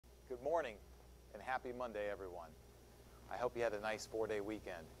morning and happy Monday, everyone. I hope you had a nice 4-day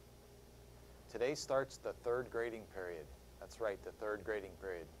weekend. Today starts the third grading period. That's right, the third grading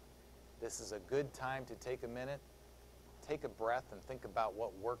period. This is a good time to take a minute, take a breath, and think about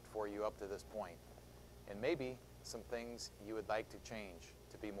what worked for you up to this point, and maybe some things you would like to change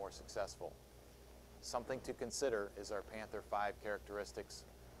to be more successful. Something to consider is our Panther Five characteristics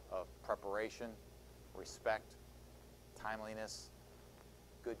of preparation, respect, timeliness,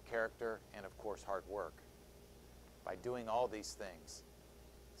 good character, and of course hard work. By doing all these things,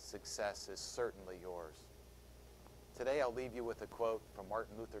 success is certainly yours. Today I'll leave you with a quote from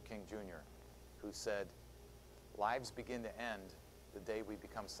Martin Luther King Jr., who said, "Lives begin to end the day we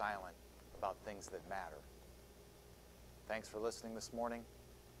become silent about things that matter." Thanks for listening this morning,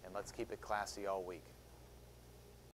 and let's keep it classy all week.